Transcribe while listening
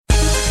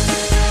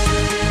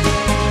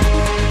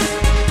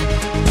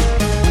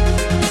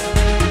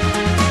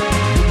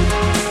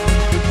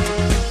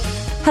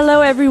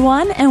Hello,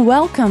 everyone, and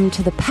welcome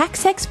to the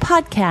PaxX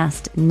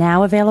podcast,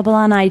 now available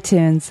on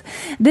iTunes.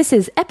 This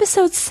is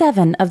episode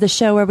 7 of the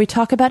show where we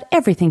talk about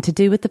everything to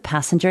do with the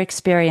passenger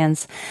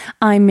experience.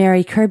 I'm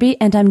Mary Kirby,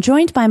 and I'm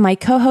joined by my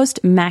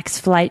co-host, Max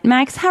Flight.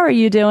 Max, how are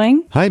you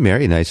doing? Hi,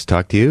 Mary. Nice to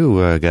talk to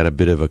you. Got a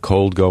bit of a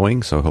cold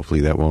going, so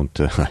hopefully that won't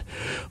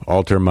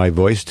alter my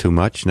voice too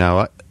much.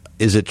 Now,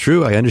 is it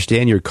true? I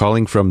understand you're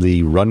calling from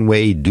the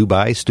Runway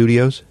Dubai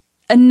studios?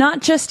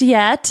 Not just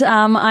yet.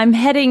 I'm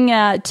heading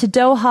to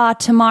Doha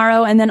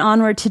tomorrow and then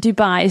onward to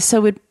Dubai.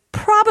 So we'd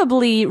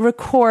probably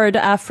record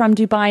from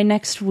Dubai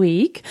next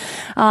week.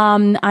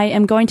 I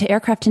am going to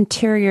Aircraft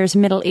Interiors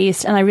Middle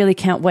East, and I really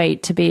can't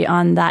wait to be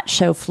on that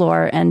show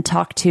floor and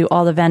talk to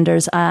all the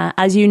vendors.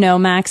 As you know,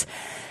 Max,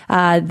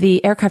 the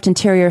aircraft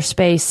interior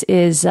space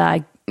is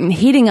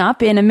heating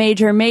up in a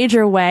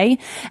major way.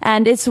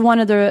 And it's one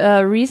of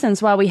the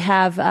reasons why we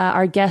have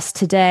our guest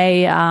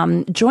today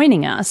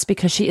joining us,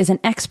 because she is an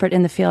expert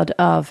in the field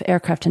of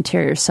aircraft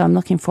interiors. So I'm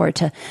looking forward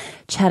to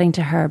chatting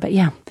to her. But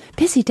yeah,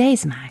 busy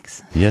days,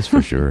 Max. Yes,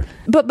 for sure.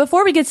 But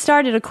before we get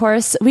started, of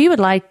course, we would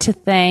like to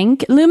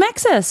thank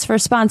Lumexus for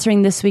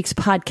sponsoring this week's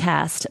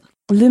podcast.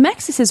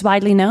 Lumexus is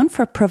widely known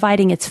for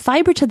providing its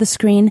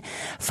fiber-to-the-screen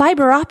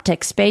fiber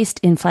optics based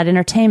in-flight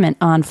entertainment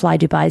on Fly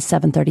Dubai's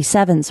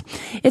 737s.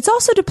 It's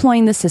also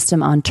deploying the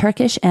system on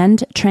Turkish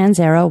and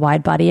Trans-Aero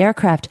wide-body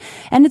aircraft,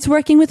 and it's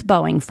working with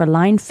Boeing for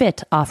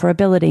line-fit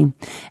offerability.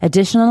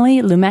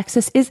 Additionally,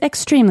 Lumexus is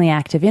extremely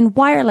active in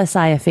wireless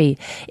IFE.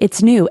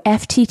 Its new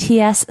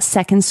FTTS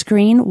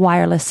second-screen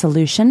wireless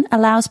solution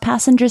allows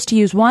passengers to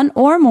use one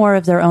or more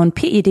of their own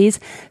PEDs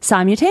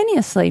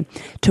simultaneously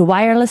to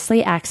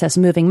wirelessly access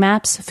moving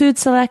maps, food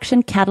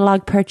selection,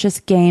 catalog purchase,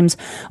 games,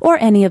 or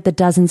any of the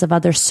dozens of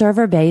other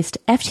server-based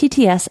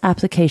FTTS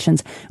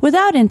applications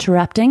without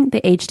interrupting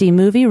the HD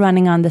movie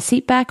running on the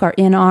seatback or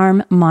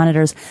in-arm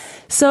monitors.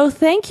 So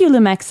thank you,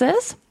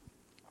 Lumexus.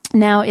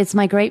 Now, it's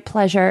my great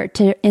pleasure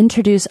to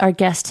introduce our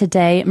guest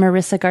today,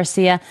 Marisa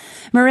Garcia.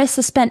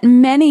 Marisa spent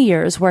many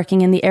years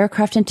working in the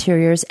aircraft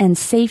interiors and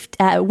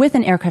with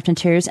an aircraft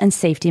interiors and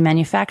safety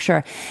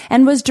manufacturer,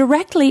 and was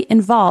directly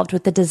involved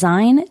with the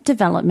design,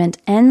 development,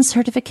 and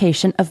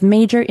certification of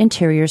major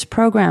interiors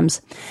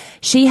programs.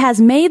 She has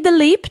made the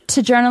leap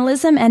to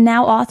journalism and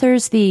now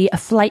authors the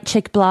Flight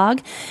Chic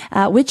blog,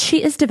 which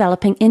she is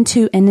developing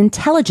into an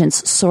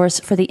intelligence source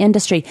for the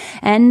industry.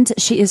 And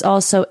she is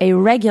also a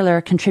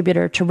regular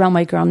contributor to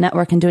Runway Girl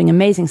Network and doing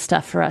amazing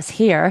stuff for us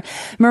here.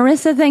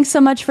 Marisa, thanks so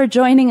much for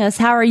joining us.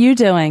 How are you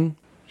doing?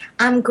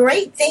 I'm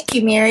great. Thank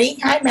you, Mary.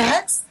 Hi,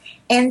 Max.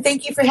 And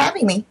thank you for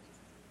having me.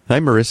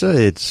 Hi, Marisa.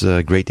 It's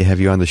great to have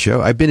you on the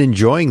show. I've been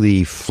enjoying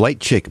the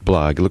Flight Chic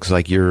blog. It looks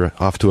like you're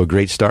off to a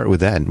great start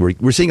with that. And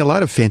we're seeing a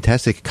lot of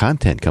fantastic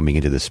content coming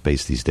into this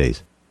space these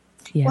days.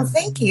 Yeah. Well,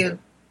 thank you.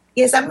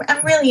 Yes, I'm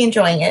really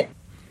enjoying it.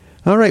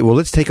 All right, well,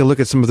 let's take a look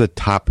at some of the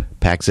top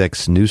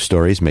PaxX news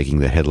stories making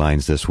the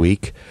headlines this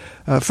week.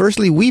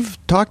 Firstly, we've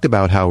talked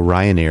about how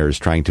Ryanair is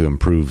trying to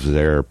improve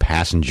their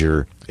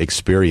passenger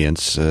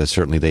experience.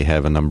 Certainly they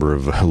have a number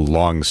of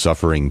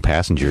long-suffering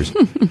passengers.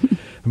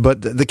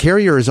 But the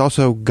carrier has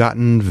also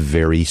gotten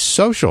very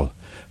social.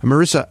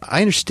 Marisa,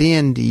 I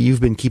understand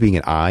you've been keeping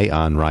an eye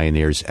on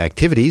Ryanair's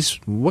activities.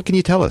 What can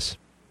you tell us?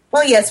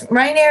 Well, yes,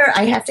 Ryanair,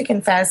 I have to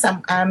confess,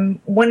 I'm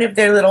one of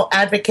their little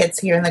advocates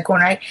here in the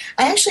corner. I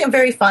actually am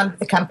very fond of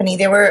the company.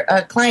 They were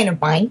a client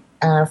of mine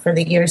for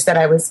the years that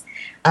I was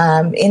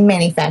in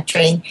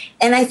manufacturing.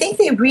 And I think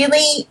they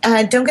really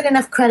don't get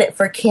enough credit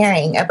for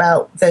caring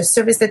about the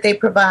service that they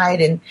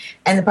provide and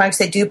the products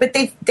they do. But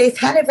they've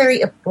had a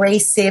very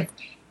abrasive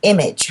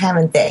image,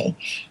 haven't they?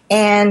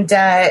 And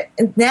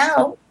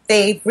now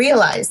they've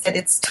realized that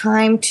it's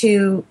time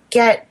to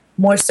get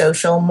more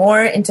social,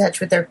 more in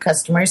touch with their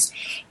customers.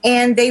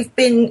 And they've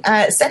been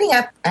setting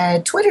up a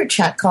Twitter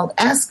chat called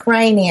Ask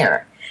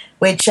Ryanair,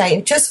 which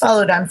I just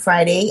followed on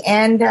Friday.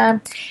 And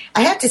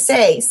I have to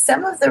say,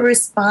 some of the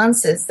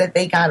responses that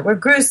they got were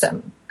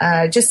gruesome.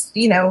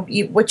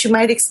 What you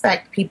might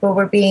expect. People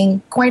were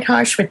being quite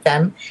harsh with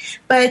them.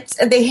 But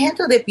they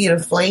handled it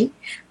beautifully.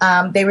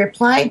 They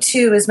replied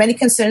to as many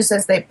concerns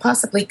as they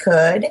possibly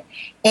could.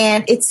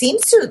 And it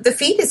seems the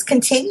feed is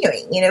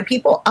continuing.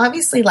 People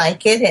obviously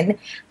like it. And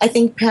I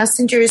think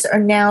passengers are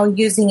now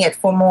using it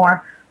for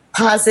more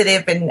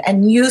positive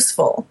and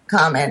useful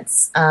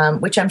comments,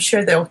 which I'm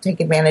sure they'll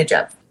take advantage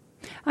of.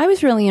 I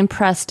was really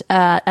impressed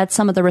at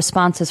some of the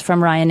responses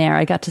from Ryanair,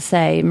 I got to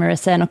say,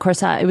 Marisa. And of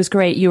course, it was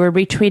great. You were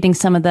retweeting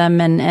some of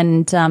them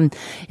and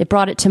it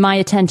brought it to my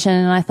attention.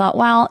 And I thought,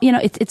 well,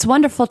 it's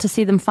wonderful to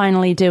see them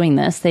finally doing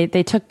this. They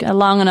took a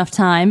long enough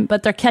time,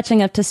 but they're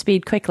catching up to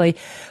speed quickly.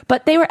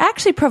 But they were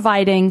actually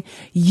providing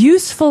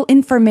useful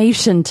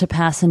information to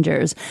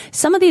passengers.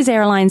 Some of these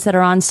airlines that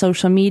are on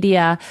social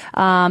media,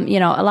 a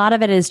lot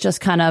of it is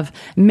just kind of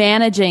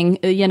managing,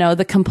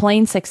 the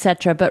complaints,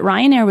 etc. But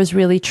Ryanair was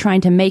really trying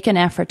to make an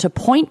effort to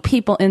point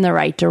people in the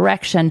right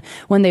direction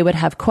when they would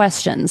have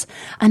questions.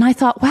 And I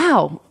thought,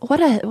 wow, what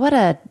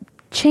a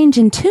change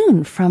in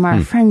tune from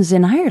our friends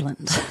in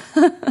Ireland.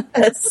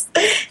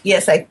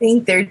 Yes, I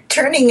think they're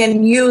turning a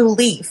new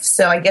leaf.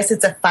 So I guess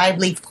it's a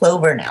 5-leaf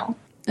clover now.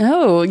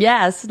 Oh,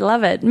 yes.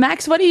 Love it.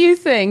 Max, what do you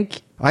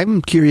think?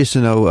 I'm curious to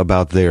know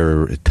about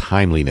their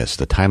timeliness,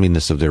 the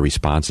timeliness of their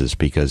responses,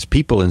 because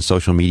people in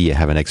social media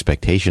have an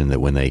expectation that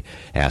when they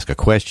ask a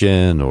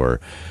question or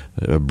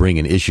bring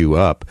an issue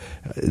up,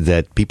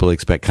 that people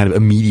expect kind of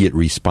immediate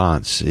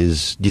response. Do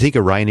you think a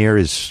Ryanair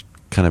is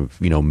kind of,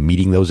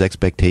 meeting those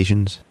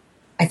expectations?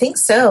 I think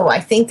so. I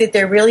think that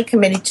they're really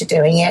committed to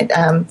doing it.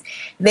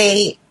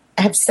 They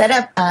have set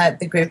up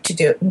the group to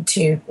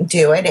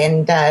do it,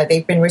 and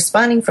they've been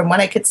responding from what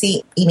I could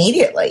see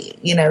immediately.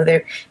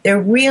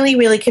 They're really,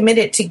 really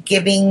committed to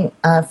giving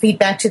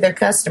feedback to their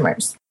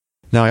customers.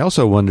 Now, I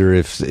also wonder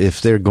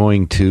if they're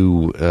going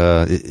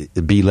to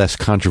be less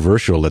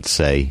controversial, let's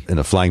say, in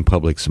a flying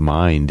public's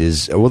mind.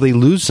 Will they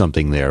lose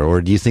something there,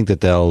 or do you think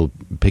that they'll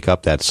pick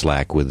up that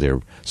slack with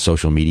their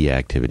social media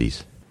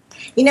activities?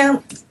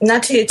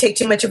 Not to take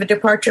too much of a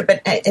departure,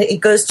 but it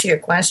goes to your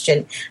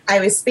question. I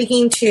was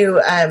speaking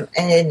to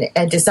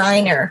a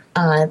designer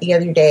the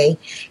other day,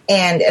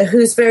 and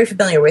who's very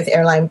familiar with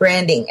airline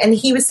branding. And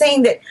he was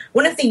saying that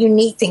one of the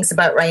unique things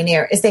about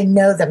Ryanair is they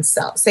know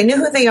themselves. They know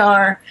who they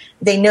are.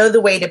 They know the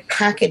way to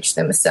package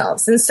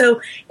themselves. And so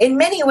in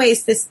many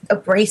ways, this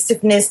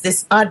abrasiveness,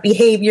 this odd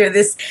behavior,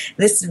 this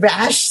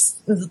rash,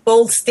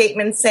 bold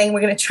statement saying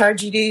we're going to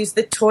charge you to use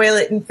the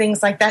toilet and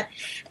things like that.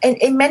 And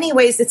in many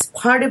ways, it's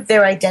part of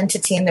their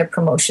identity and their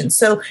promotion.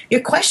 So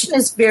your question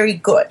is very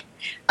good.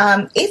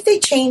 If they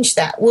change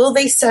that, will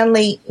they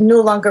suddenly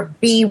no longer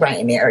be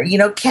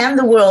Ryanair? Can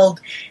the world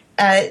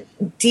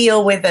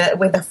deal with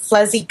a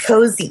fuzzy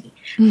cozy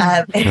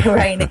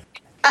Ryanair?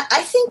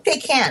 I think they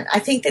can. I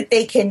think that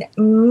they can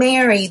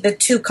marry the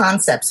two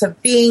concepts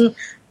of being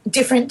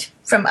different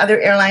from other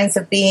airlines,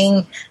 of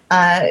being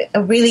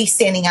really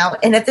standing out,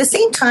 and at the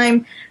same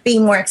time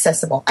being more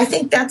accessible. I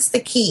think that's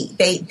the key.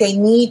 They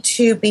need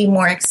to be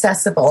more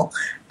accessible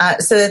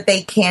so that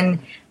they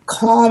can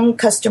calm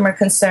customer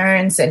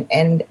concerns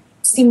and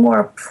seem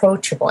more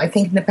approachable. I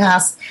think in the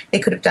past they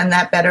could have done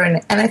that better,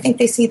 and I think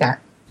they see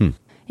that.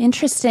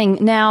 Interesting.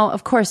 Now,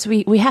 of course,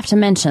 we have to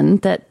mention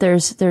that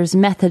there's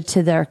method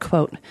to their,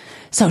 quote,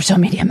 social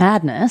media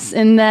madness,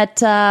 in that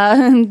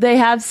they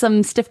have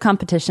some stiff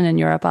competition in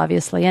Europe,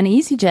 obviously. And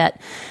EasyJet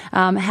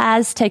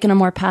has taken a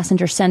more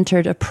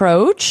passenger-centered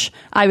approach,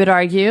 I would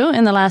argue,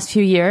 in the last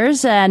few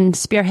years, and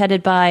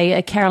spearheaded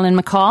by Carolyn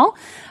McCall,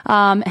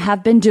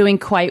 have been doing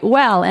quite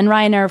well. And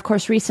Ryanair, of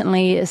course,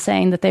 recently is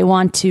saying that they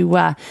want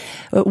to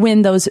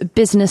win those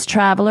business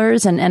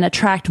travelers and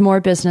attract more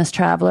business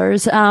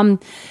travelers.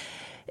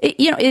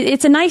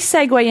 It's a nice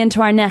segue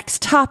into our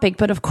next topic,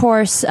 but of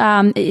course,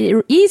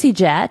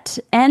 EasyJet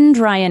and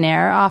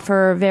Ryanair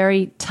offer a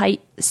very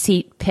tight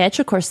seat pitch.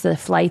 Of course, the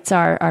flights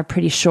are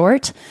pretty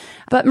short.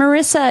 But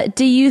Marisa,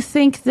 do you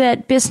think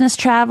that business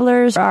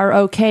travelers are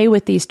okay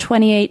with these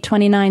 28,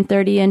 29,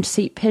 30-inch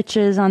seat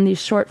pitches on these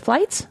short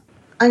flights?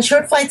 On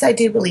short flights, I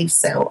do believe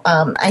so.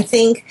 I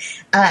think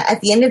at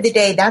the end of the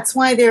day, that's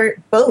why they're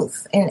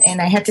both. And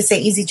I have to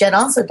say EasyJet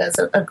also does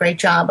a great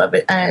job of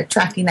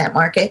attracting that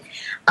market.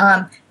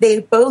 They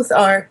both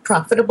are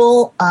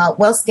profitable,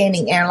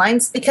 well-standing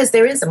airlines because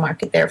there is a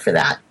market there for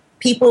that.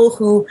 People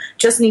who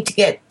just need to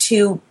get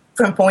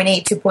from point A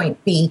to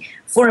point B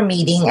for a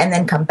meeting and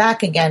then come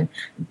back again,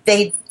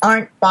 they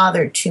aren't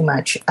bothered too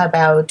much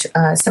about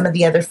some of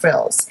the other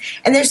frills.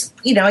 And there's,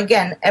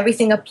 again,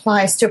 everything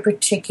applies to a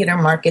particular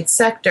market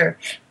sector.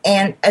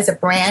 And as a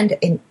brand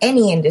in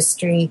any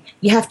industry,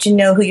 you have to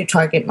know who your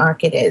target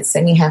market is,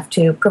 and you have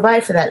to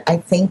provide for that. I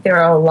think there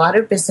are a lot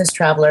of business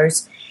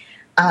travelers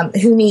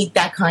who need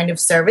that kind of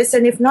service.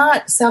 And if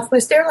not,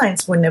 Southwest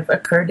Airlines wouldn't have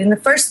occurred in the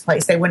first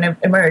place. They wouldn't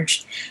have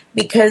emerged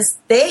because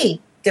they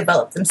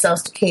developed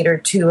themselves to cater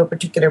to a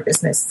particular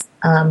business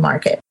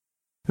market.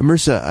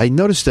 Marisa, I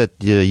noticed that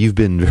you've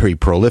been very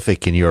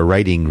prolific in your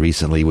writing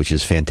recently, which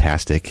is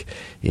fantastic,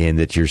 and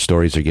that your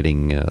stories are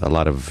getting a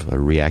lot of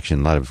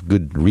reaction, a lot of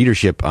good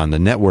readership on the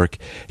network.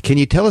 Can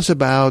you tell us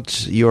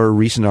about your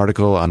recent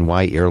article on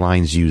why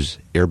airlines use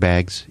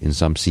airbags in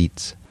some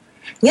seats?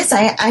 Yes,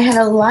 I had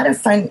a lot of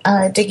fun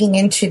digging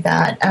into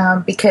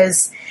that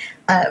because,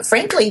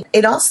 frankly,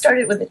 it all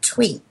started with a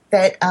tweet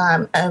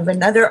of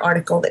another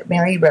article that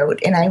Mary wrote,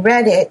 and I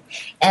read it,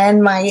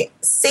 and my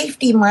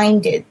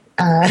safety-minded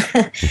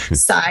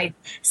side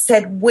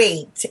said,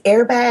 wait,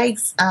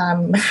 airbags,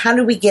 how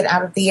do we get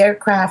out of the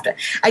aircraft?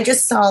 I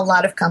just saw a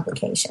lot of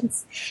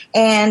complications.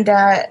 And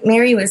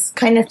Mary was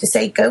kind enough to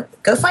say, go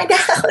find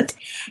out.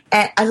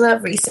 And I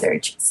love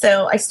research,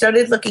 so I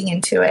started looking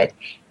into it.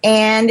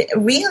 And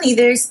really,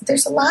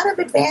 there's a lot of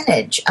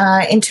advantage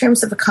in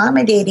terms of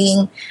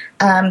accommodating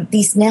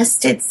these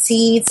nested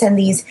seats and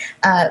these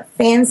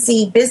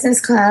fancy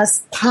business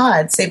class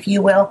pods, if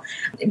you will.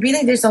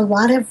 Really, there's a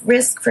lot of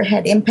risk for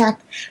head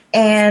impact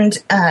and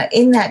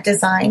in that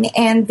design.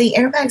 And the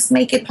airbags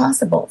make it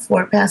possible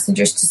for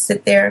passengers to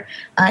sit there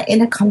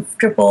in a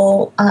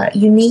comfortable,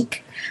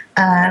 unique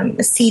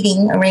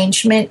seating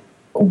arrangement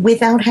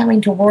without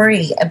having to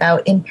worry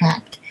about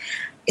impact.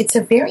 It's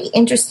a very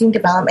interesting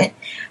development.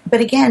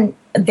 But again,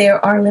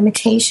 there are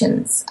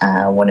limitations.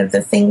 One of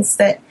the things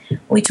that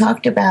we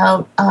talked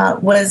about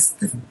was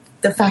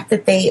the fact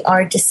that they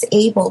are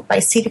disabled by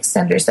seat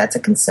extenders. That's a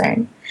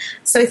concern.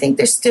 So I think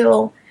there's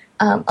still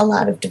a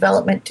lot of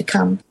development to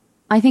come.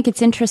 I think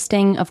it's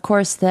interesting, of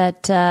course,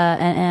 that,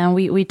 and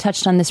we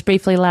touched on this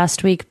briefly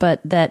last week, but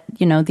that,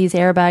 these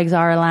airbags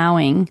are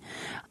allowing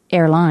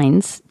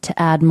airlines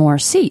to add more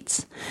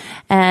seats.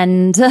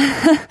 And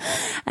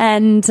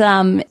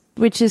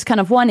which is kind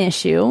of one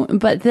issue.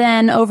 But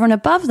then over and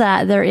above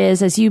that, there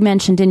is, as you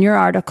mentioned in your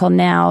article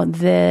now,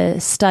 the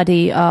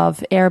study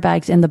of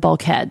airbags in the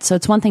bulkhead. So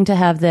it's one thing to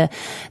have the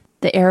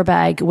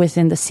airbag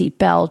within the seat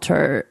belt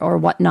or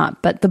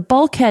whatnot, but the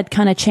bulkhead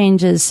kind of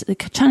changes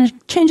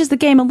the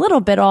game a little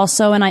bit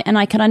also. And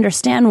I can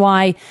understand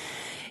why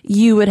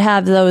you would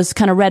have those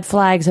kind of red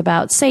flags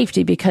about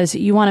safety, because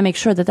you want to make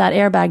sure that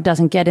airbag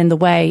doesn't get in the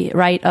way,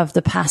 right, of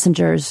the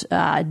passengers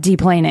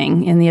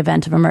deplaning in the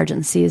event of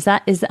emergency.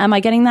 Am I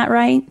getting that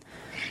right?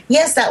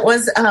 Yes, that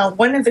was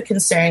one of the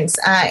concerns.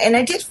 And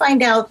I did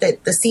find out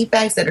that the seat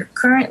bags that are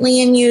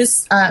currently in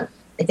use,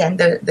 again,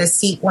 the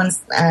seat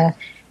ones,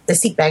 the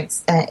seat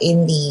bags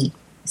in the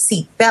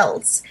seat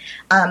belts,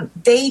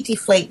 they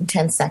deflate in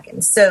 10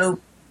 seconds. So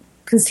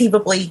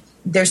conceivably,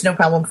 there's no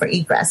problem for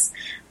egress.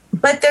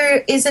 But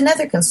there is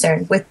another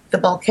concern with the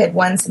bulkhead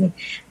ones. And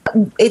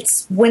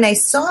it's when I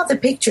saw the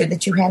picture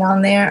that you had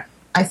on there,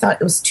 I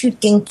thought it was too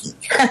dinky.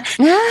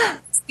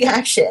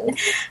 Reaction.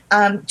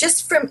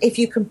 Just from, if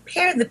you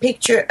compare the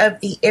picture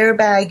of the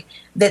airbag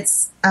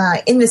that's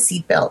in the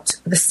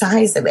seatbelt, the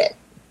size of it,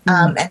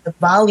 and the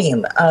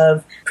volume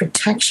of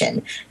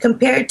protection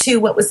compared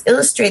to what was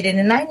illustrated.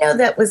 And I know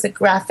that was a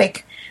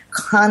graphic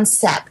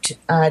concept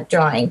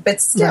drawing, but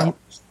still. Right.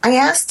 I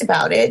asked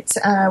about it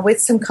with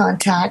some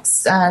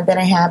contacts that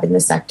I have in the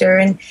sector,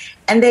 and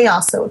they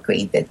also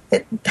agreed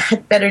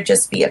that better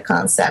just be a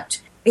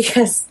concept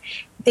because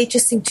they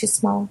just seem too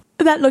small.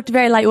 That looked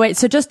very lightweight.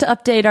 So just to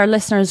update our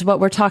listeners what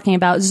we're talking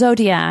about,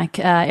 Zodiac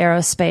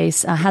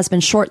Aerospace has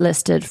been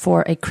shortlisted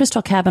for a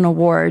Crystal Cabin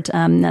Award.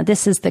 Now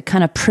this is the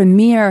kind of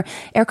premier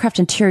aircraft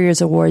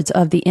interiors awards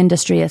of the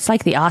industry. It's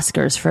like the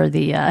Oscars for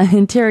the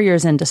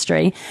interiors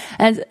industry.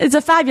 And it's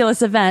a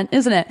fabulous event,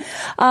 isn't it?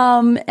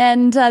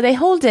 And they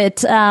hold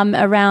it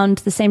around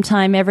the same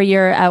time every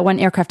year when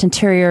Aircraft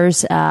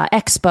Interiors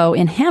Expo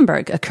in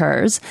Hamburg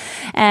occurs.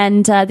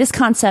 And this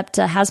concept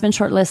has been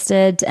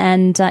shortlisted,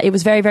 and it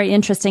was very, very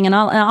interesting. And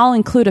I'll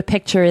include a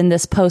picture in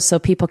this post so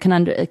people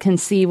can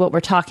see what we're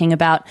talking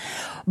about.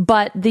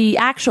 But the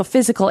actual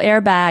physical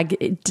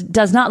airbag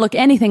does not look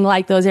anything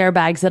like those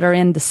airbags that are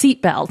in the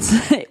seat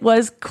belts. It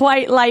was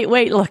quite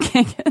lightweight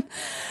looking.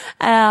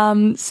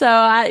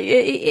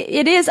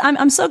 It is.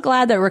 I'm so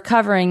glad that we're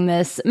covering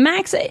this,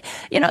 Max.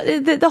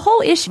 The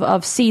whole issue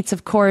of seats,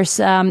 of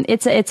course,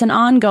 it's an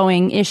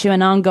ongoing issue,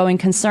 an ongoing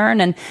concern,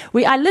 and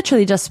I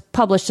literally just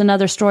published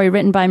another story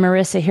written by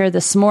Marisa here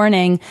this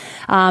morning.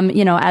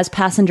 As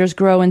passengers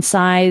grow in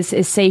size,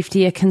 is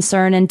safety a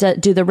concern, and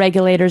do the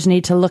regulators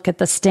need to look at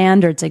the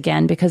standards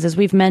again? Because as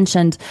we've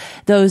mentioned,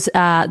 those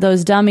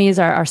dummies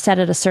are set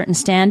at a certain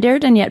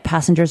standard, and yet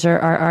passengers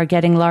are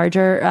getting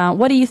larger.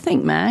 What do you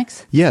think,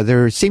 Max? Yeah.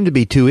 There seem to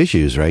be two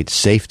issues, right?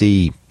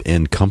 Safety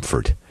and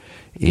comfort.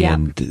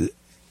 And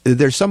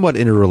they're somewhat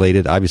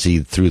interrelated, obviously,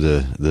 through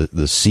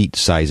the seat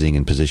sizing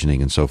and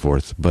positioning and so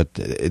forth. But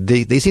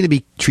they seem to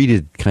be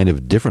treated kind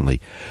of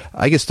differently.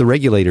 I guess the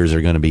regulators are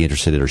going to be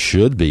interested or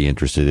should be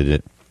interested in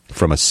it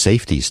from a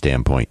safety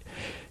standpoint.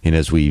 And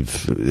as we've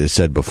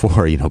said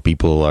before,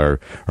 people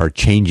are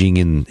changing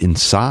in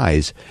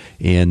size.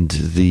 And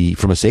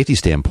from a safety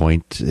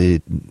standpoint,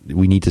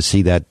 we need to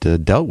see that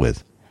dealt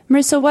with.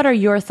 Marisa, what are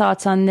your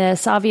thoughts on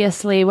this?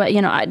 Obviously,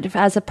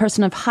 as a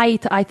person of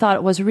height, I thought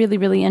it was really,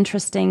 really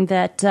interesting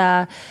that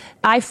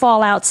I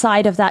fall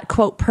outside of that,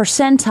 quote,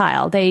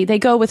 percentile. They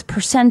go with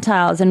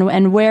percentiles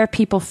and where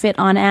people fit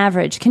on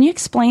average. Can you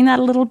explain that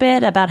a little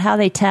bit about how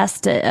they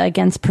test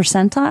against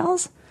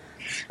percentiles?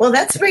 Well,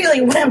 that's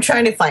really what I'm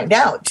trying to find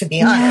out, to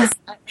be honest.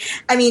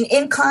 I mean,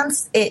 in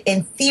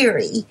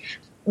theory,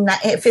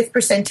 fifth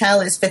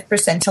percentile is fifth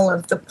percentile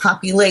of the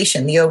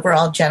population, the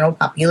overall general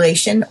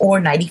population, or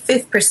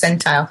 95th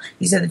percentile.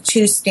 These are the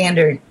two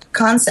standard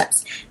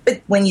concepts.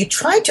 But when you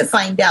try to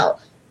find out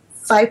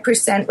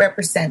 5%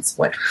 represents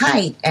what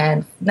height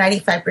and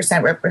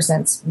 95%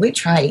 represents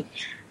which height,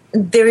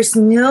 there is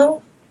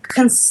no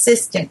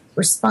consistent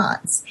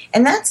response.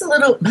 And that's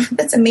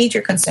a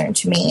major concern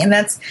to me. And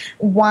that's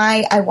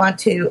why I want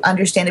to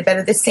understand it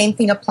better. The same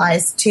thing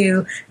applies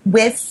to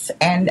width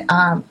and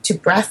to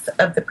breadth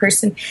of the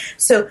person.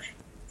 So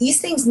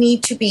these things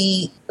need to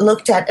be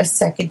looked at a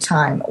second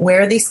time.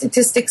 Where are these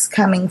statistics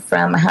coming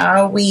from? How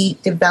are we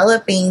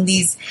developing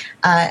these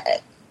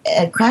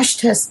crash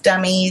test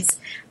dummies?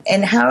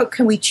 And how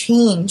can we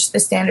change the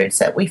standards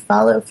that we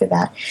follow for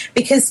that?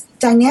 Because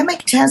dynamic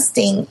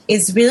testing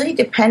is really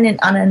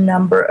dependent on a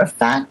number of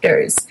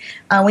factors.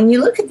 When you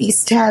look at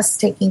these tests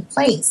taking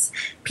place,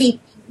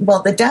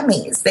 the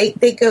dummies,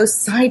 they go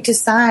side to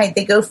side,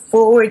 they go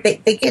forward,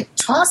 they get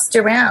tossed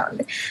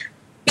around.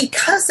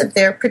 Because of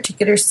their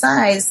particular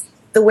size,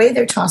 the way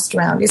they're tossed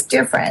around is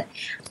different.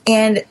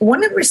 And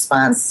one of the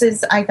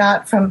responses I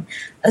got from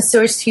a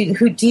source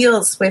who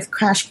deals with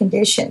crash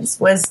conditions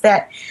was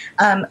that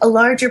a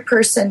larger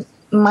person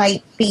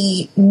might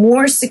be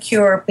more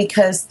secure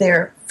because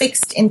they're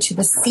fixed into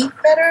the seat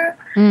better.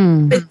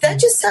 But that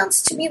just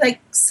sounds to me like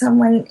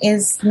someone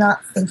is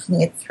not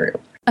thinking it through.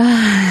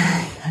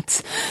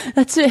 That's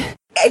it.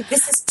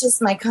 This is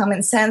just my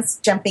common sense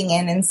jumping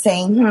in and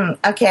saying,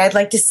 okay, I'd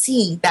like to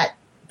see that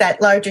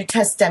larger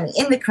test dummy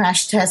in the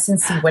crash test and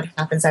see what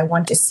happens. I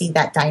want to see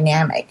that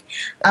dynamic.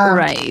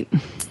 Right.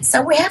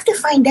 So we have to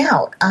find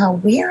out,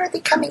 where are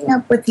they coming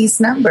up with these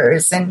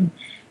numbers, and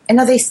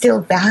are they still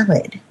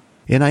valid?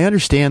 And I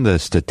understand the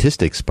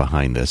statistics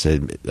behind this.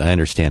 I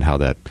understand how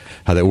that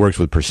works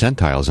with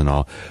percentiles and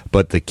all.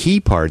 But the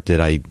key part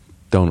that I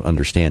don't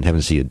understand,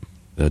 haven't seen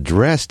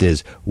addressed,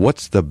 is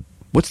what's the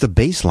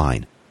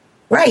baseline?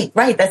 Right.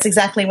 That's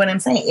exactly what I'm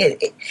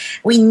saying.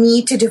 We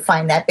need to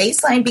define that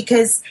baseline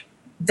because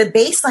the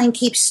baseline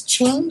keeps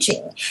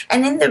changing.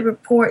 And in the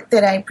report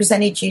that I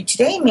presented you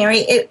today, Mary,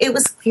 it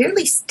was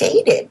clearly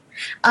stated,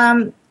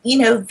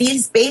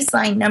 these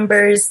baseline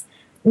numbers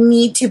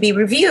need to be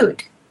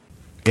reviewed.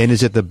 And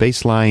is it the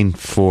baseline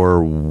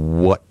for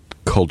what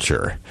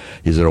culture?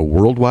 Is it a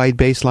worldwide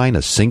baseline,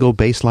 a single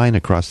baseline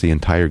across the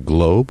entire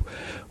globe?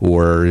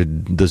 Or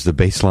does the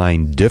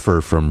baseline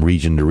differ from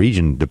region to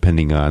region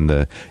depending on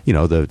the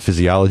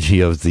physiology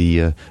of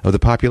the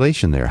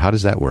population there? How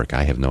does that work?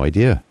 I have no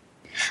idea.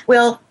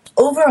 Well,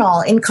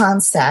 overall, in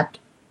concept,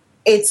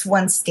 it's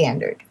one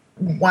standard,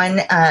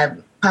 one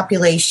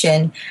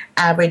population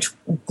average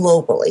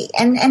globally.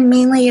 And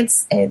mainly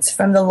it's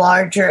from the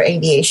larger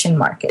aviation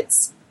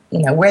markets,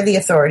 where the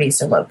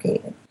authorities are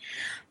located.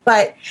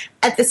 But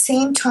at the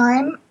same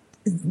time,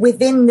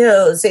 within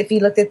those, if you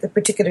look at the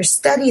particular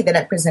study that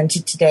I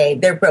presented today,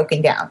 they're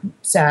broken down.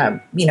 So,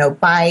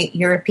 by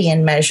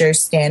European measure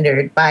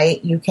standard,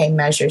 by UK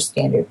measure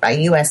standard, by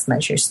US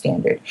measure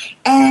standard.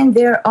 And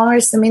there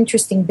are some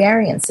interesting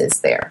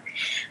variances there.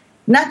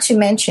 Not to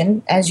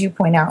mention, as you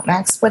point out,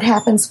 Max, what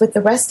happens with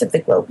the rest of the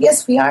globe.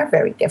 Yes, we are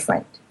very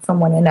different from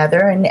one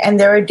another, and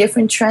there are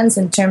different trends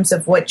in terms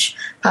of which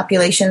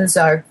populations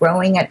are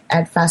growing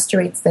at faster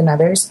rates than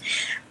others.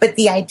 But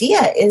the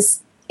idea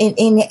is,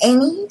 in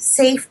any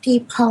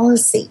safety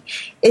policy,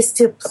 is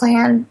to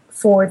plan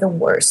for the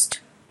worst,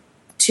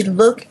 to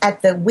look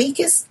at the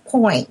weakest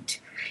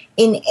point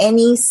in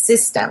any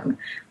system,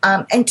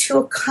 and to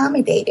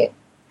accommodate it,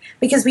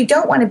 because we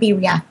don't want to be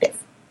reactive.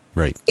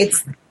 Right.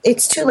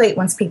 It's too late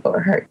once people are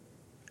hurt.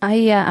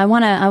 I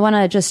want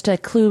to just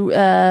clue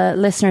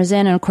listeners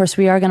in, and of course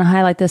we are going to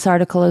highlight this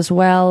article as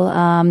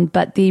well.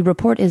 But the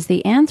report is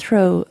the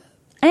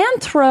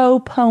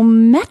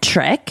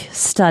anthropometric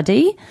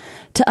study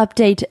to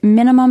update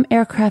minimum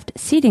aircraft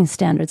seating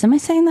standards. Am I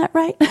saying that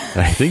right?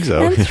 I think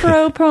so.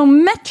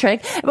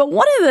 Anthropometric. But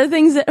one of the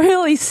things that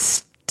really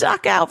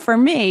stuck out for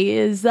me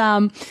is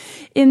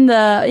in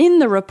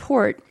the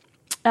report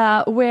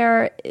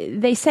where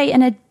they say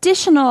an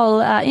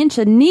additional inch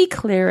of knee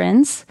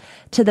clearance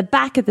to the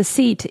back of the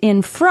seat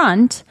in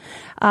front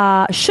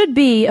should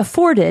be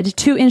afforded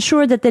to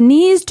ensure that the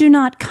knees do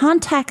not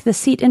contact the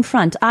seat in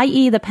front,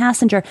 i.e. the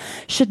passenger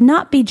should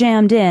not be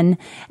jammed in,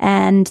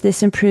 and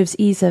this improves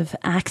ease of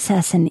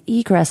access and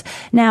egress.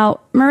 Now,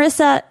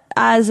 Marisa,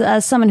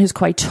 as someone who's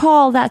quite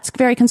tall, that's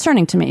very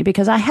concerning to me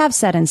because I have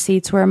sat in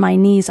seats where my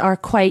knees are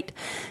quite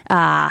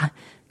right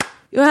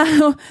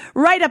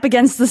up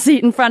against the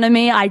seat in front of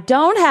me. I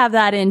don't have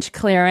that inch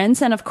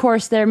clearance, and of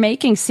course, they're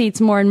making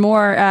seats more and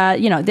more.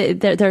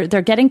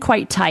 They're getting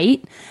quite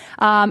tight,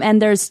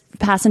 and there's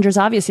passengers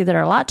obviously that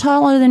are a lot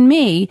taller than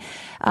me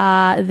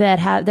that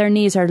have their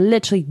knees are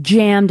literally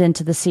jammed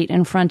into the seat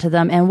in front of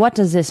them. And what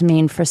does this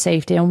mean for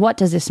safety? And what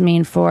does this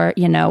mean for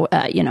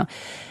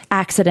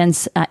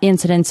accidents,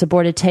 incidents,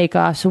 aborted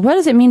takeoffs? So what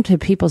does it mean to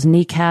people's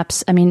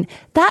kneecaps? I mean,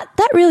 that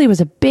really was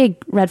a big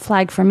red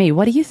flag for me.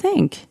 What do you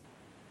think?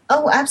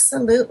 Oh,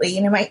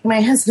 absolutely.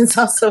 My husband's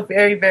also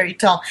very, very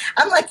tall.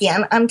 I'm lucky.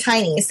 I'm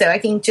tiny, so I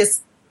can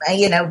just,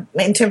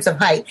 in terms of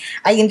height,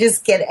 I can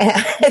just get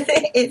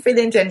fit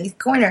into any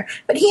corner.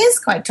 But he is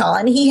quite tall,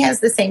 and he has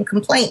the same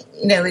complaint.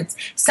 It's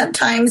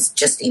sometimes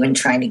just even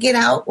trying to get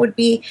out would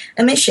be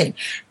a mission.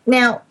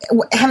 Now,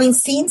 having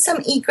seen some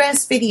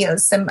egress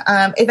videos, some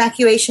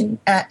evacuation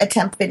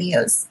attempt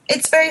videos,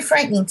 it's very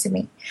frightening to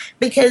me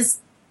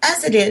because,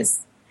 as it is,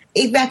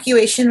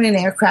 evacuation of an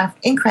aircraft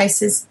in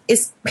crisis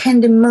is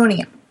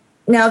pandemonium.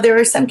 Now, there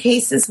are some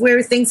cases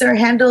where things are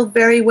handled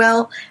very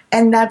well,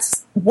 and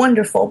that's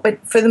wonderful.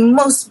 But for the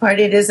most part,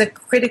 it is a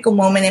critical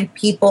moment, and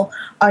people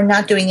are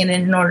not doing it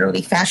in an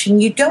orderly fashion.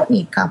 You don't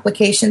need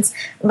complications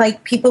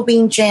like people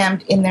being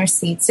jammed in their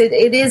seats. It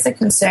is a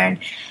concern.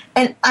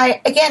 And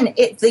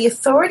the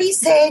authorities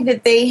say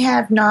that they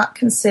have not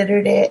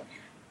considered it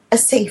a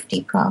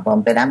safety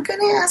problem. But I'm going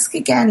to ask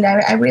again.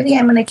 I really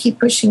am going to keep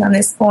pushing on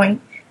this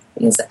point,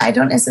 because I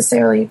don't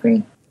necessarily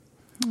agree.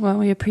 Well,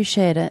 we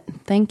appreciate it.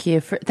 Thank you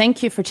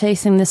for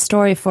chasing this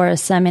story for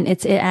us. I mean,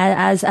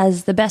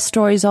 as the best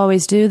stories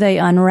always do. They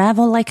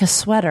unravel like a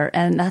sweater,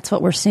 and that's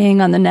what we're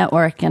seeing on the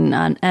network. And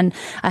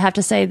I have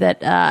to say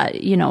that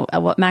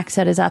what Max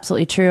said is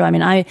absolutely true. I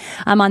mean,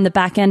 I'm on the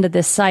back end of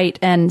this site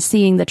and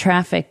seeing the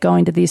traffic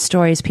going to these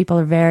stories. People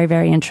are very,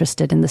 very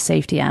interested in the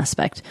safety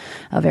aspect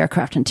of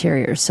aircraft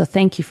interiors. So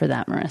thank you for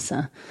that,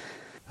 Marisa.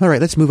 All right,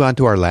 let's move on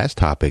to our last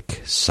topic,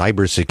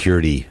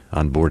 cybersecurity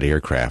on board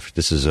aircraft.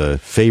 This is a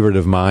favorite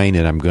of mine,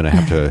 and I'm going to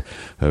have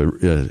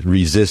to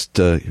resist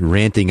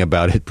ranting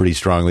about it pretty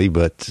strongly,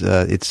 but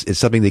it's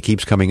something that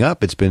keeps coming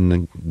up. It's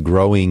been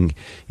growing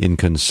in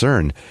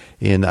concern,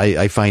 and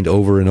I find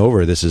over and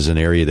over this is an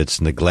area that's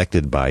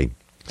neglected by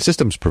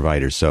systems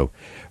providers. So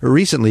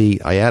recently,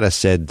 IATA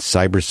said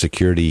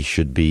cybersecurity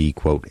should be,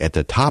 quote, at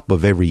the top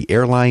of every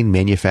airline,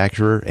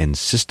 manufacturer, and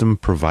system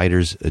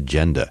provider's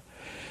agenda.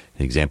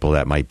 An example of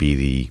that might be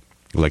the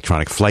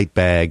electronic flight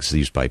bags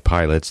used by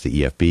pilots,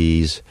 the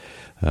EFBs,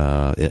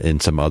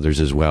 and some others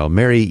as well.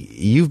 Mary,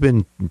 you've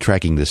been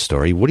tracking this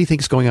story. What do you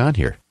think is going on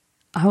here?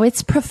 Oh,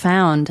 it's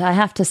profound, I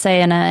have to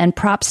say, and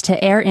props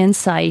to Air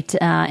Insight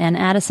and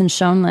Addison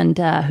Schoenland,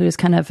 who's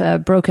kind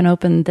of broken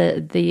open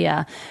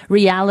the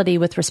reality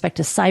with respect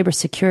to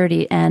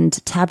cybersecurity and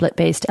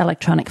tablet-based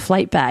electronic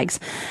flight bags.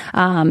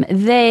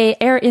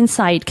 Air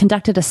Insight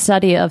conducted a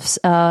survey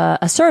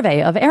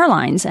of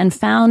airlines and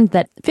found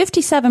that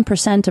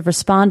 57% of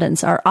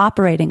respondents are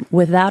operating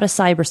without a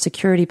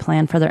cybersecurity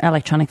plan for their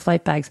electronic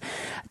flight bags.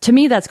 To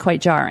me, that's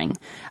quite jarring.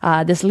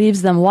 This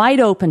leaves them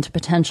wide open to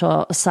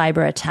potential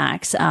cyber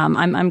attacks.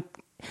 I'm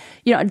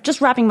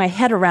just wrapping my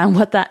head around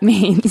what that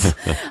means.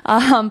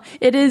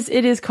 It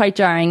is quite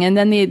jarring. And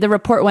then the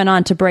report went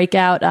on to break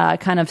out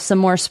kind of some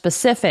more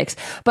specifics.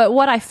 But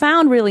what I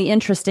found really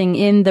interesting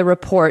in the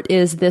report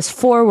is this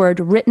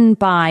foreword written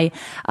by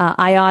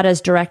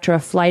IATA's Director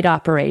of Flight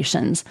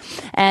Operations.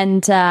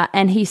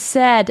 And he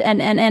said,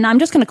 and I'm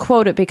just going to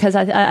quote it because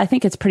I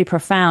think it's pretty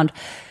profound.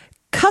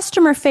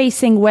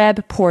 Customer-facing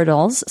web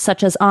portals,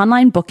 such as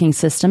online booking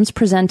systems,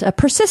 present a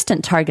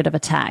persistent target of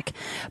attack,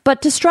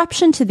 but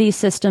disruption to these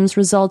systems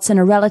results in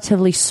a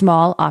relatively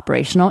small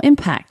operational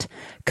impact.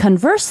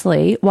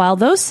 Conversely, while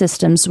those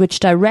systems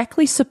which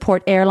directly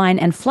support airline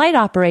and flight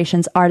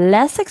operations are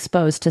less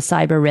exposed to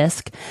cyber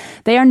risk,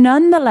 they are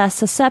nonetheless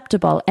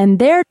susceptible, and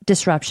their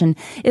disruption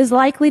is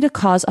likely to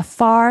cause a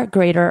far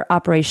greater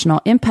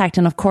operational impact.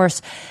 And of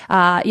course,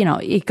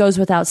 it goes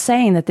without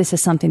saying that this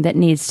is something that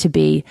needs to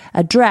be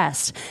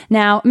addressed.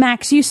 Now,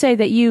 Max, you say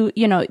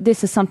that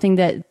this is something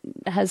that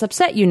has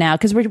upset you now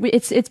because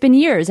it's been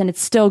years and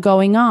it's still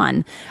going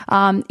on.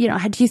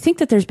 Do you think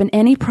that there's been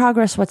any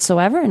progress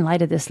whatsoever in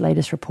light of this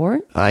latest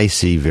report? I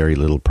see very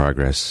little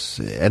progress.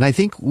 And I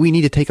think we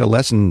need to take a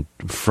lesson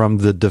from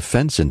the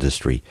defense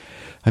industry.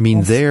 I mean,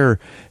 yes.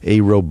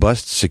 A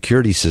robust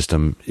security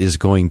system is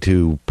going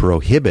to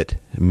prohibit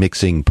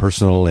mixing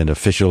personal and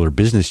official or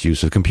business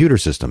use of computer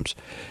systems.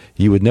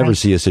 You would never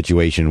see a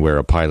situation where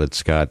a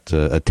pilot's got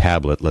a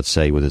tablet, let's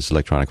say, with his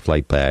electronic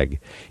flight bag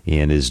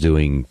and is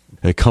doing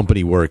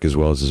company work as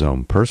well as his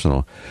own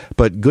personal.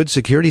 But good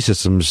security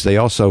systems, they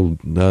also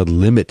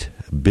limit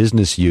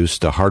business use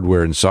to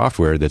hardware and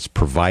software that's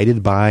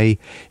provided by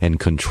and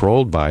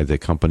controlled by the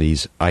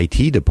company's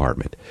IT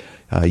department.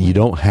 You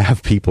don't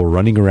have people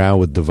running around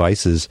with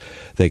devices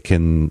that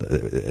can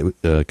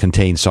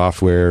contain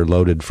software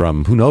loaded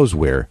from who knows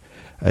where.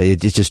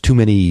 It's just too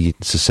many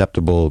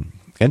susceptible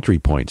entry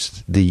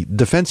points. The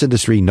defense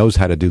industry knows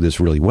how to do this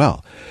really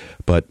well.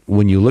 But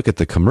when you look at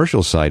the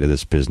commercial side of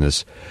this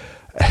business,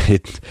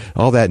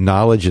 all that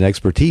knowledge and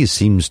expertise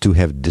seems to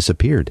have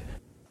disappeared.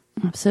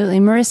 Absolutely.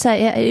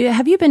 Marisa,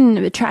 have you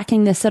been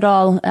tracking this at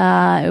all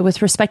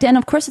with respect to, and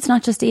of course it's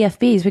not just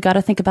EFBs, we got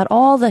to think about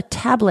all the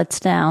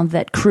tablets now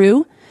that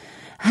crew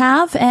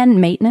have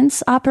and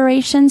maintenance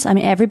operations. I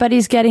mean,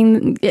 everybody's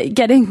getting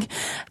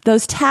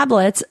those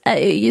tablets.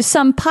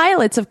 Some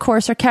pilots, of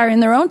course, are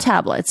carrying their own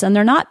tablets and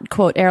they're not,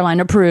 quote, airline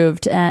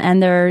approved,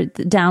 and they're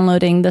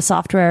downloading the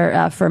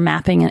software for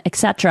mapping,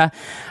 etc.,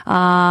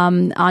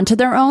 onto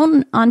their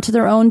own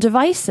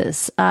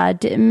devices.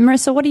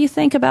 Marisa, what do you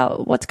think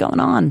about what's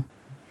going on?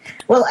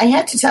 Well, I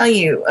have to tell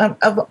you,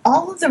 of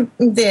all of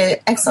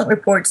the excellent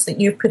reports that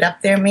you put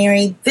up there,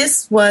 Mary,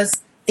 this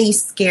was the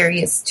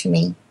scariest to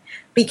me.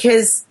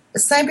 Because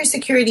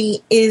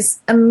cybersecurity is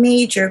a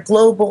major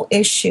global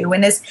issue.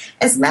 And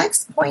as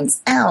Max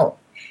points out,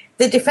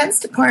 the Defense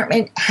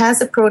Department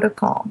has a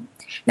protocol.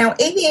 Now,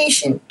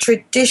 aviation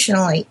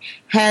traditionally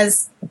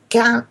has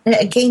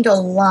gained a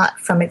lot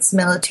from its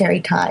military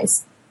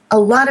ties. A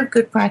lot of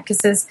good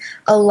practices,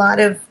 a lot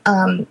of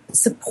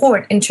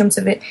support in terms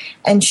of it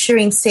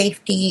ensuring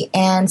safety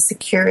and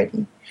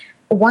security.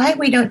 Why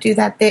we don't do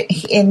that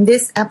in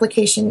this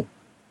application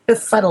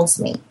befuddles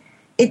me.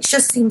 It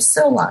just seems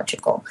so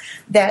logical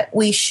that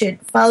we should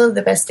follow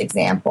the best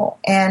example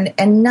and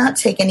not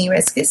take any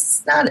risk.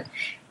 This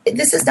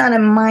is not a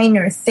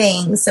minor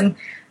thing. Some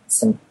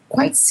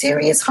quite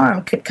serious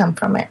harm could come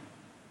from it.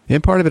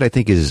 And part of it, I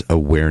think, is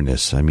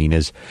awareness. I mean,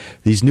 as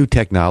these new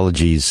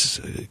technologies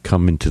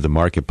come into the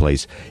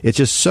marketplace, it's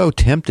just so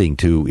tempting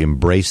to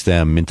embrace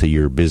them into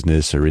your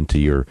business or into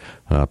your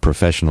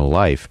professional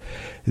life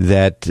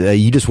that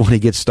you just want to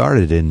get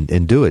started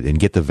and do it and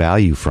get the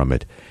value from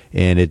it.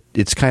 And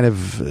it's kind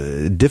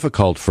of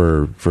difficult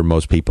for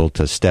most people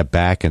to step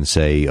back and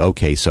say,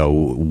 okay, so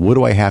what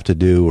do I have to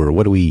do, or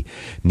what do we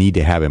need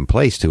to have in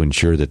place to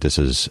ensure that this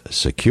is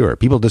secure?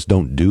 People just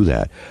don't do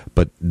that.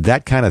 But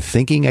that kind of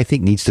thinking, I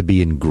think, needs to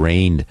be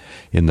ingrained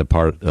in the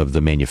part of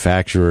the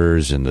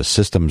manufacturers and the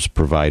systems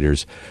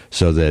providers,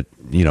 so that,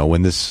 you know,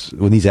 when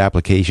these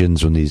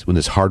applications, when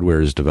this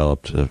hardware is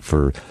developed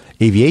for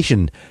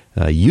aviation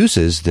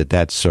uses,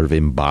 that's sort of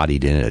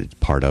embodied in it,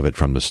 part of it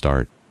from the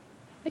start.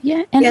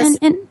 Yeah, Yes.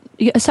 and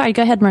sorry,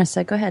 go ahead,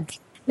 Marisa. Go ahead.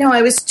 No,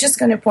 I was just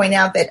going to point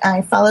out that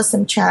I follow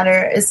some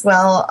chatter as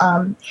well.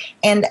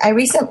 And I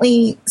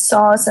recently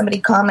saw somebody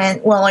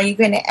comment, well, are you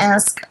going to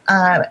ask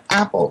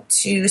Apple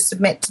to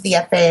submit to the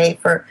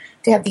FAA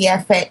to have the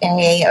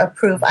FAA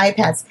approve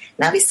iPads?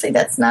 And obviously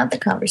that's not the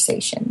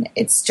conversation.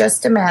 It's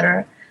just a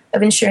matter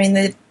of ensuring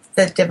that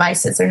the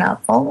devices are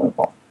not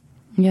vulnerable.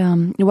 Yeah.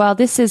 Well,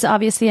 this is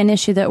obviously an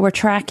issue that we're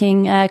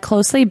tracking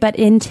closely, but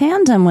in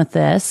tandem with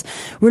this,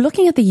 we're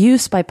looking at the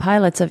use by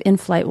pilots of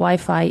in-flight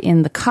Wi-Fi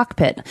in the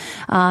cockpit.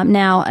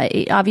 Now,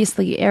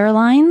 obviously,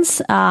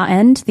 airlines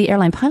and the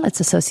Airline Pilots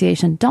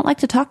Association don't like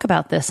to talk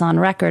about this on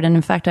record. And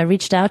in fact, I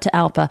reached out to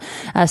ALPA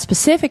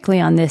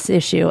specifically on this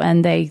issue,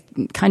 and they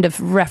kind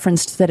of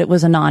referenced that it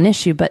was a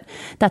non-issue, but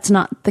that's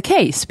not the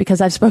case,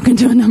 because I've spoken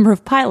to a number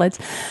of pilots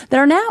that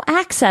are now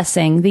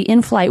accessing the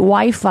in-flight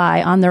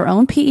Wi-Fi on their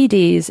own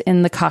PEDs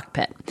in the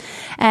cockpit.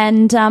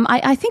 And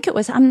I think it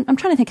was, I'm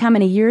trying to think how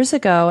many years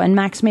ago, and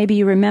Max, maybe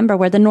you remember,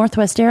 where the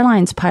Northwest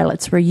Airlines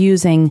pilots were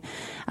using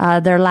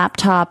their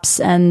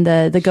laptops and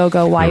the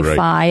go-go Wi-Fi,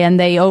 right, and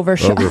they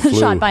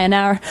overflew by an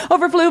hour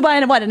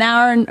an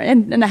hour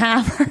and a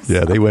half.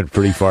 Yeah, they went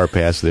pretty far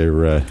past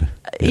their...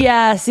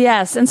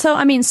 Yes. And so,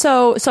 I mean,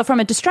 so from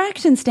a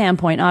distraction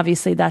standpoint,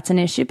 obviously that's an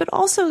issue, but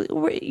also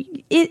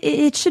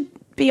it should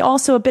be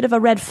also a bit of a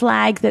red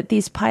flag that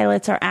these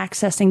pilots are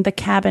accessing the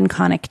cabin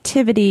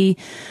connectivity,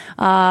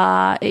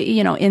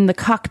 in the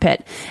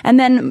cockpit. And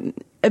then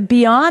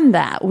beyond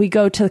that, we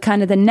go to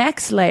kind of the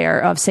next layer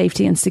of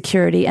safety and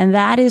security. And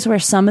that is where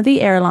some of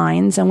the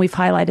airlines, and we've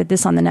highlighted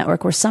this on the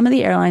network, where some of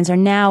the airlines are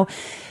now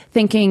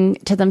thinking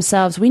to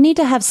themselves, we need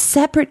to have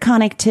separate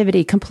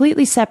connectivity,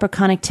 completely separate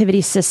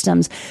connectivity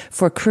systems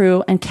for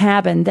crew and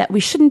cabin, that we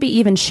shouldn't be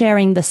even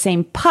sharing the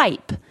same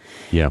pipe.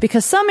 Yeah.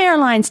 Because some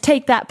airlines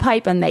take that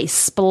pipe and they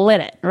split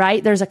it,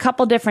 right? There's a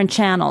couple different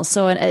channels.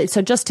 So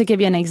just to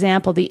give you an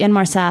example, the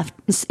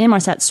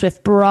Inmarsat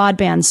Swift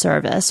broadband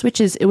service,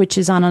 which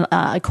is on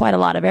quite a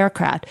lot of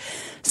aircraft.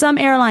 Some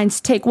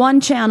airlines take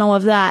one channel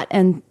of that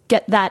and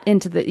get that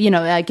into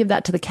give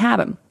that to the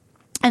cabin.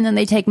 And then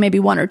they take maybe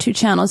one or two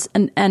channels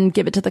and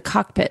give it to the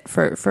cockpit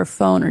for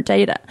phone or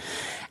data.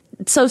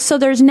 So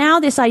there's now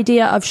this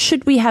idea of,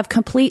 should we have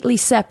completely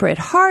separate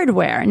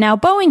hardware? Now,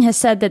 Boeing has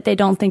said that they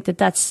don't think that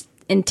that's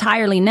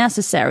entirely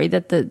necessary,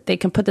 that they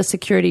can put the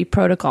security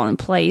protocol in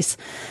place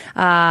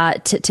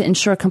to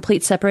ensure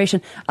complete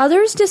separation.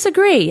 Others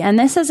disagree, and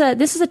this is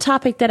a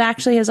topic that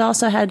actually has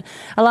also had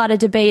a lot of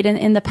debate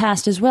in the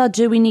past as well.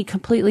 Do we need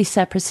completely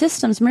separate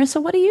systems?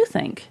 Marisa, what do you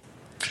think?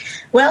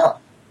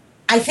 Well,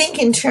 I think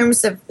in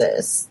terms of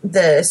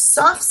the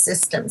soft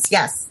systems,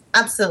 yes,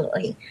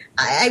 absolutely.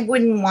 I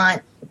wouldn't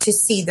want to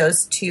see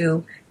those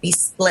two be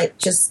split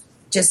just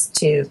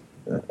to...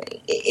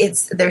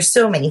 There's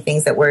so many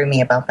things that worry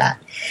me about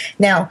that.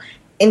 Now,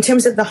 in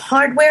terms of the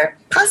hardware,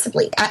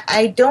 possibly.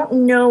 I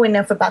don't know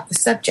enough about the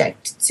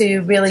subject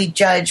to really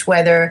judge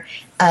whether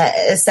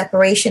a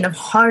separation of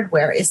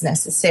hardware is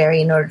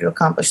necessary in order to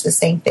accomplish the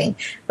same thing.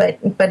 But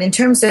in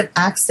terms of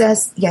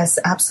access, yes,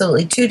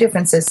 absolutely. Two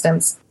different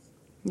systems.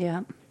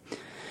 Yeah.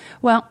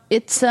 Well,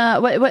 it's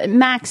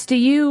Max, do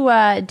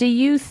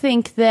you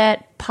think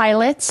that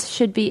pilots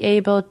should be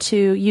able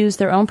to use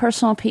their own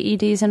personal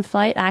PEDs in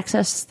flight,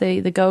 access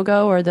the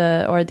go-go or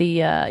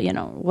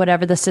the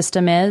whatever the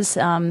system is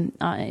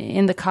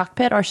in the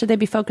cockpit, or should they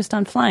be focused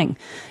on flying?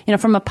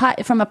 From a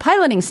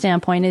piloting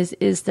standpoint,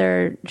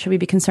 should we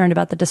be concerned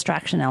about the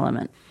distraction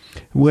element?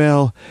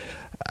 Well,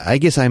 I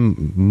guess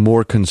I'm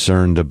more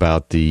concerned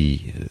about the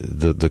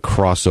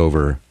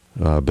crossover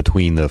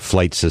between the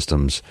flight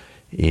systems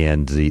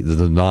and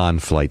the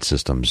non-flight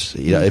systems.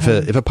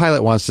 If a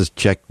pilot wants to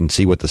check and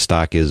see what the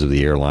stock is of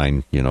the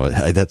airline,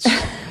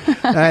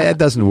 that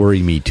doesn't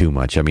worry me too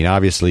much. I mean,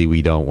 obviously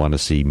we don't want to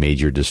see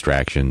major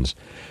distractions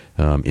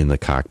in the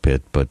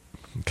cockpit, but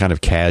kind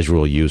of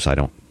casual use I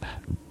don't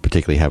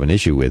particularly have an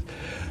issue with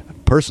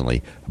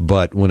personally.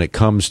 But when it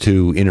comes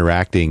to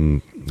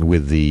interacting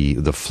with the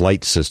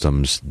flight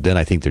systems, then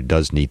I think there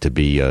does need to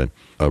be a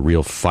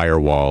real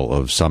firewall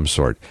of some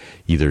sort,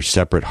 either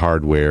separate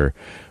hardware,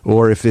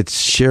 or if it's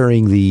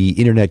sharing the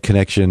internet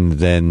connection,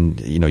 then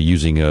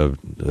using a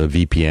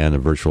VPN, a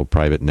virtual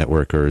private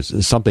network, or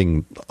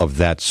something of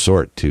that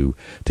sort to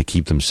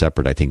keep them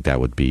separate. I think that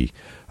would be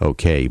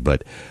okay,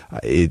 but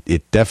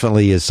it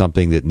definitely is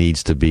something that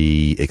needs to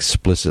be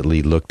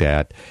explicitly looked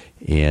at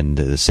and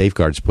the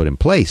safeguards put in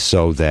place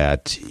so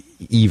that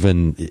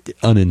even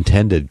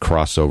unintended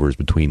crossovers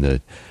between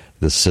the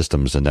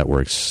systems and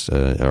networks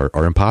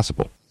are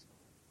impossible.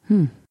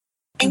 And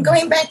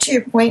going back to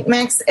your point,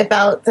 Max,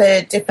 about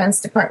the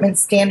Defense Department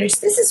standards,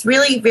 this is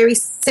really very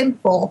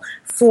simple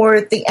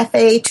for the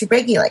FAA to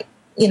regulate.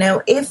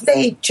 If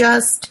they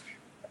just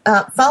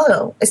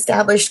follow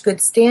established good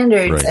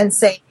standards right. and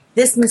say,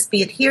 this must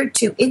be adhered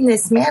to in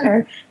this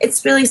manner,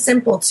 it's really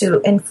simple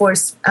to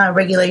enforce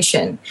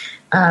regulation.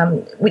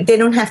 They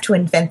don't have to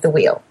invent the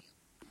wheel.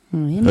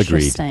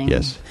 Interesting. Agreed.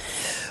 Yes.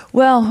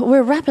 Well,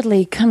 we're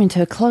rapidly coming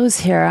to a close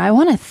here. I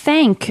want to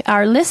thank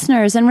our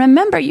listeners. And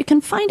remember, you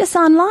can find us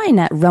online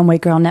at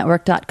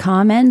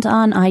runwaygirlnetwork.com and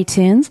on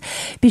iTunes.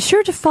 Be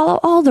sure to follow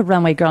all the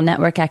Runway Girl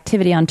Network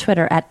activity on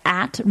Twitter at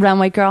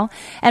 @RunwayGirl.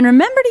 And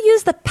remember to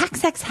use the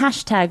PAXX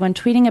hashtag when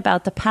tweeting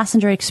about the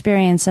passenger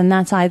experience. And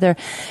that's either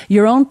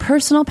your own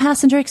personal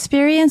passenger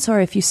experience,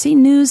 or if you see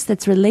news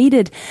that's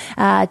related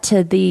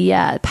to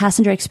the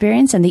passenger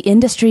experience and the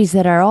industries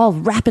that are all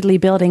rapidly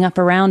building up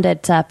around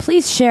it,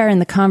 please share in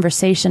the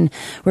conversation.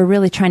 We're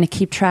really trying to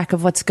keep track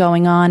of what's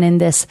going on in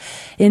this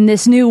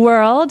new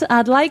world.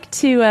 I'd like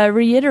to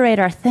reiterate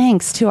our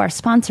thanks to our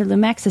sponsor,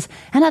 Lumexis,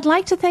 and I'd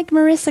like to thank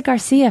Marisa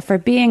Garcia for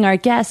being our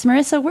guest.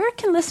 Marisa, where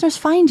can listeners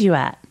find you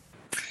at?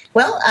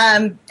 Well,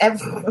 at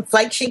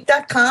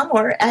flightchic.com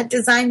or at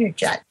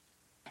DesignerJet.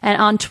 And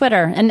on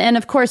Twitter. And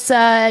of course,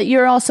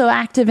 you're also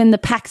active in the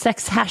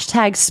PAXX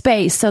hashtag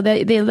space, so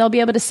they'll be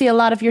able to see a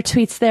lot of your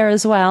tweets there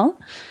as well.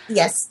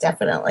 Yes,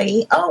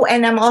 definitely. Oh,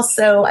 and I'm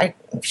also, I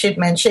should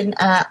mention,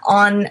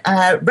 on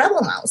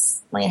Rebel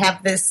Mouse. I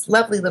have this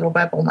lovely little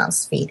Rebel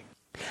Mouse feed.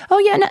 Oh,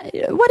 yeah. Now,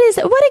 what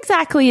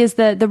exactly is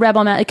the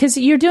Rebel Mouse? Because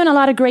you're doing a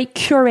lot of great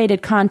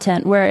curated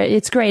content where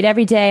it's great.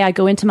 Every day I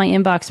go into my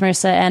inbox,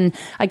 Marisa, and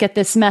I get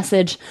this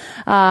message,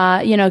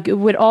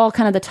 with all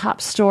kind of the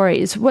top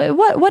stories.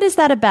 What is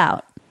that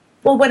about?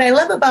 Well, what I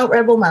love about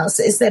Rebel Mouse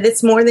is that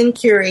it's more than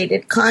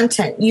curated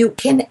content. You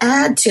can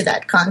add to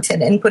that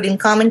content and put in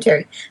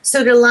commentary.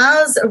 So it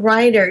allows a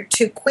writer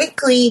to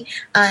quickly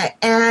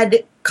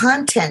add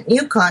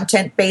new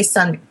content based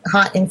on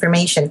hot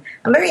information.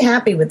 I'm very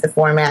happy with the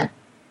format.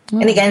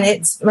 And again,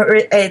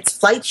 it's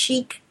Flight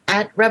Chic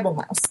at Rebel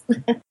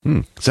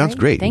Mouse. Sounds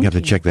great. You have to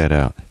you. check that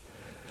out.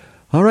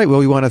 All right. Well,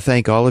 we want to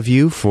thank all of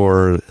you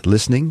for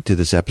listening to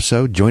this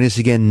episode. Join us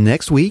again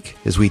next week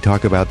as we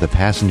talk about the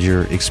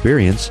passenger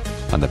experience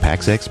on the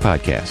PAXX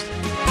podcast.